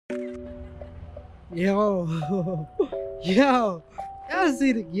Yo, yo, y'all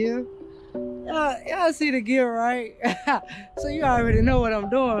see the gear? Y'all see the gear, right? So you already know what I'm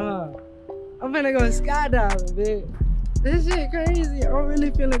doing, huh? I'm finna go skydiving, man. This shit crazy. I'm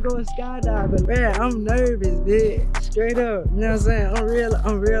really feeling going skydiving. Man, I'm nervous, bitch. Straight up. You know what I'm saying?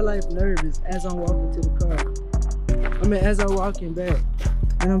 I'm real life nervous as I'm walking to the car. I mean, as I'm walking back.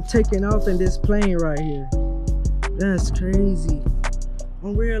 And I'm taking off in this plane right here. That's crazy.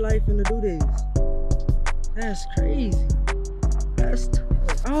 I'm real life finna do this. That's crazy. That's tough.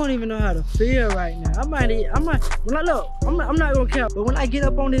 I don't even know how to feel right now. I'm not gonna count, but when I get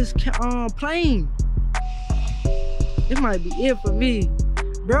up on this plane, it might be it for me.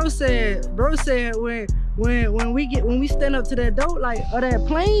 Bro said when we stand up to that door like of that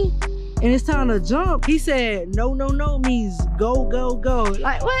plane and it's time to jump, he said no means go.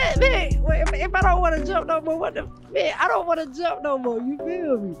 Like what, man? Wait, if I don't want to jump no more, what the man? I don't want to jump no more. You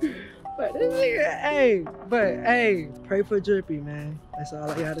feel me? But this nigga, hey, pray for Drippy, man. That's all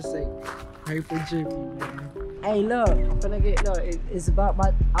I gotta say. Pray for Drippy, man. Hey, look, I'm finna get, look, it's about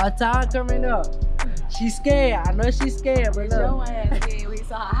our time coming up. She's scared. I know she's scared, but look. Your ass scared. We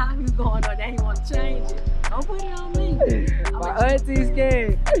saw how you going on that. He want to change it. Don't put it on me. My auntie's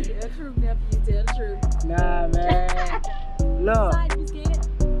scared. Tell the truth, nephew. Tell the truth. Nah, man. Look. It's alright to be scared.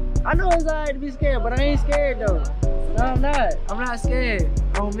 I know it's alright to be scared, but I ain't scared though. No, I'm not. I'm not scared.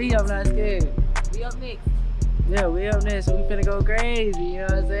 On me, I'm not scared. We up next. Yeah, we up next, so we finna go crazy, you know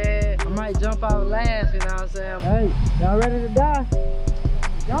what I'm saying? I might jump out last, you know what I'm saying? Hey, y'all ready to die?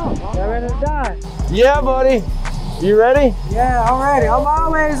 Y'all ready to die? Yeah, buddy. You ready? Yeah, I'm ready. I'm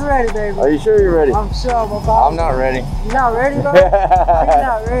always ready, baby. Are you sure you're ready? I'm sure, my boss. I'm not ready. You not ready, bro? You're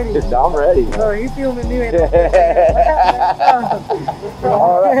not ready. No, I'm ready. No, you filming me right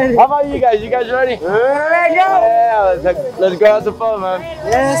All right. How about you guys? You guys ready? Ready, go! Yeah, let's go have some fun, man.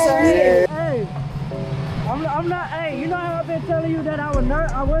 Yes, sir. Hey, I'm not, hey, you know how I've been telling you that I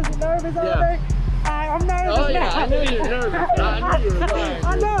wasn't nervous all day? I'm nervous now. Yeah, I knew you were nervous. I knew you were lying.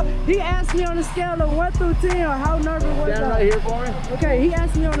 I know. He asked me on a scale of 1 through 10, how nervous was I? Stand right here for me. Okay, he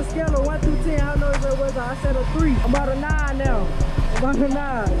asked me on a scale of 1 through 10, how nervous was I? I said a 3. I'm about a 9 now. I'm about a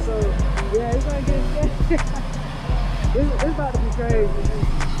 9. So, yeah, it's gonna get scary. It's about to be crazy.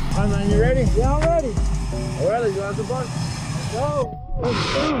 All right, man, you ready? Yeah, I'm ready. All right, let's go have some fun. Let's go.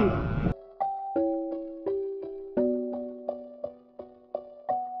 Let's go.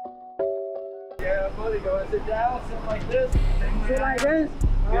 Yeah, buddy, go and sit down, sit like this. Sit like this?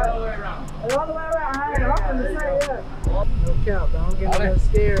 Get all the way around. All the way around. I ain't up in the same, yeah. No count, though. I'm getting a little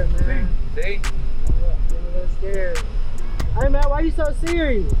scared, man. See? Getting a little scared. Hey, man, why you so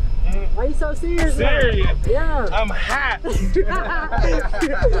serious? Why you so serious? Serious? Man? Yeah. I'm hot. I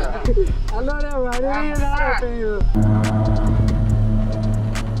know that, right? It is hot for you.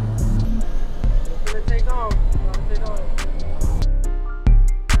 It's gonna take off.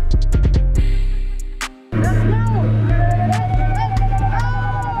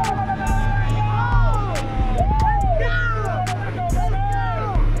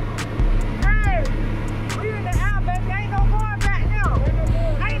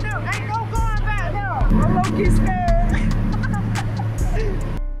 He's scared.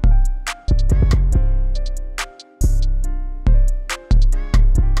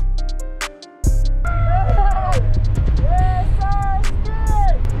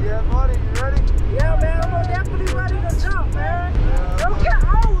 Yeah, buddy, you ready? Yeah, man, I'm definitely ready to jump, man. Okay,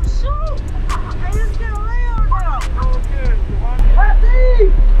 oh, shoot. Hey, it's getting real now. Okay, Auntie,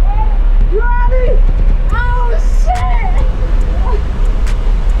 you ready? Oh, shit.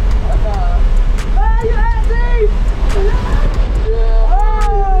 Hey, you Auntie? yeah.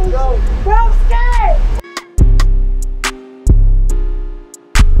 Oh, Go. bro, I'm scared.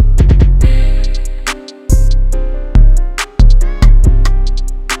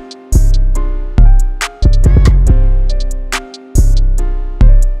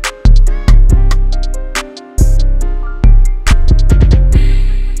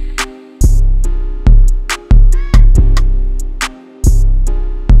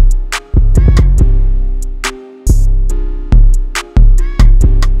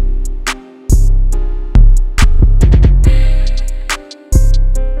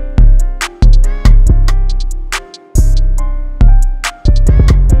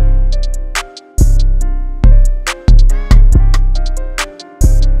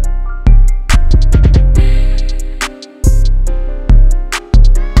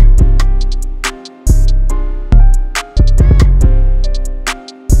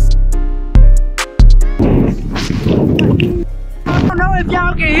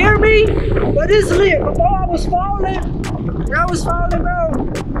 Y'all can hear me, but it's lit. Before I was falling, bro,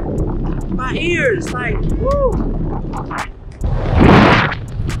 my my ears. Like, woo.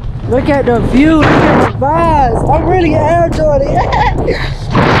 Look at the view, look at the vibes. I'm really Air Jordan.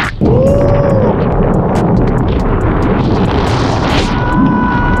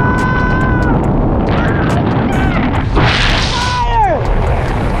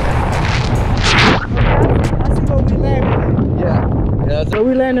 So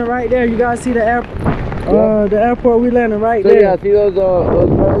we landing right there. You guys see the airport. We landing right there. Yeah, see those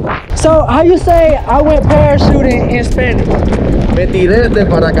birds? So how you say I went parachuting in Spanish? Me tiré de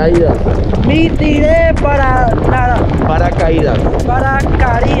paracaídas. Me tiré para nada. Paracaídas.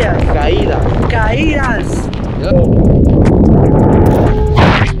 Paracaídas. Caídas. Caídas. Yep.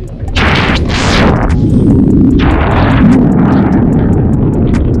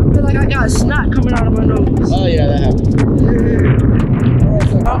 I feel like I got snot coming out of my nose. Oh yeah, that happened.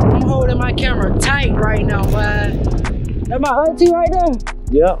 I'm holding my camera tight right now, man. That's my auntie right there.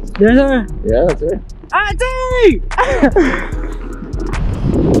 Yep. That's her. Yeah, that's it. Auntie!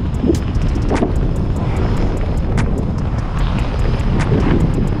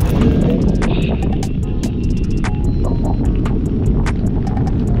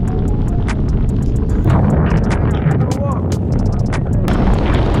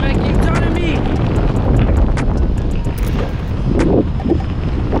 Man, keep turning me.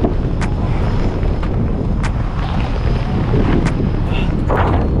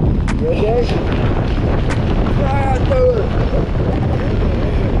 You okay?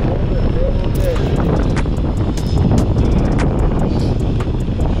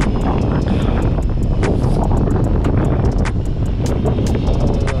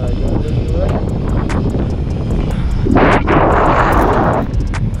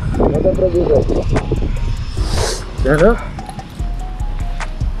 No te preocupes. Yeah.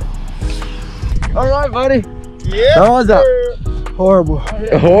 All right, buddy. Yeah. How was that? Horrible.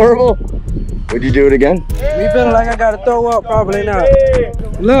 Horrible. Would you do it again? Me feeling like I gotta throw up, probably not.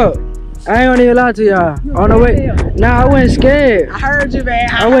 Look, I ain't gonna even lie to y'all. On the way, nah, I wasn't scared. I heard you, man.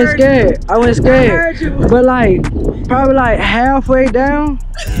 I wasn't scared. I wasn't scared. heard you. But like, probably like halfway down.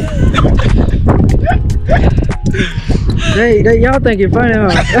 Y'all think it's funny, huh?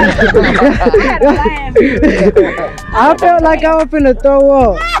 I felt like I was finna throw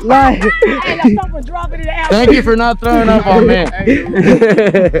up. Like, Thank you for not throwing up on me.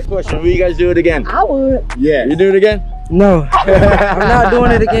 Question, will you guys do it again? I would. Yeah. You do it again? no, I'm not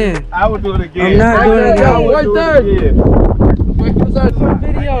doing it again. I would do it again. I'm not doing it again. One third.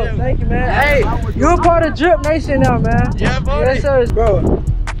 Video, thank you, man. Hey, you're a part of Drip Nation now, man. Yeah, buddy. Yes, sir. Bro,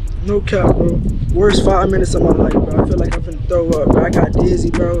 no cap, bro. Worst 5 minutes of my life, bro. I feel like I'm finna throw up, bro. I got dizzy,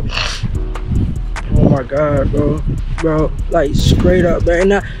 bro. Oh my God, bro. Bro, like straight up, bro.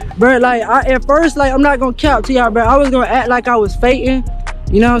 And bro, like at first, like I'm not gonna cap to y'all, bro. I was gonna act like I was faking.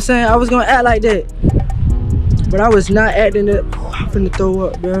 You know what I'm saying? I was gonna act like that. But I was not acting it. I'm finna throw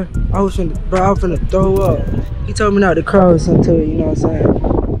up, bro. I was finna throw up. He told me not to cry or something to it, you know what I'm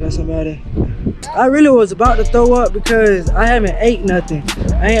saying? Got somebody. I really was about to throw up because I haven't ate nothing.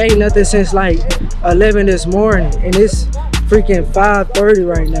 I ain't ate nothing since like 11 this morning, and it's freaking 5:30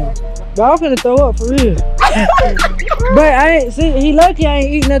 right now. But I'm finna throw up for real. But I ain't see. He lucky I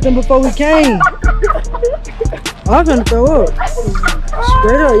ain't eat nothing before we came. I'm finna throw up.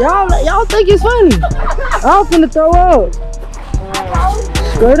 Straight up, y'all think it's funny? I'm finna throw up.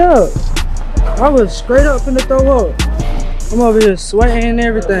 Straight up. I was straight up finna throw up. I'm over here sweating and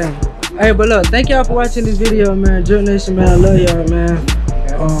everything. Hey, but look, thank y'all for watching this video, man. Drip Nation, man, I love y'all, man.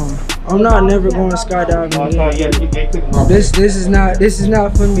 I'm not never going skydiving again. This is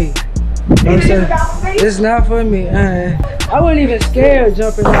not for me. You know what I'm saying? This is not for me. I wasn't even scared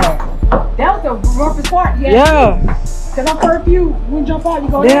jumping out. That was the roughest part. Yeah. Cause I'm curfew. When you jump out, you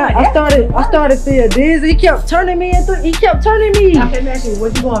go Then down. I started feeling dizzy. He kept turning me into. He kept turning me. I can imagine,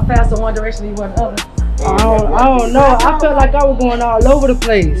 was you going faster one direction than you went the other? I don't know. I felt like I was going all over the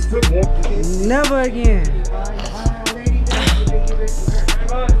place. Never again.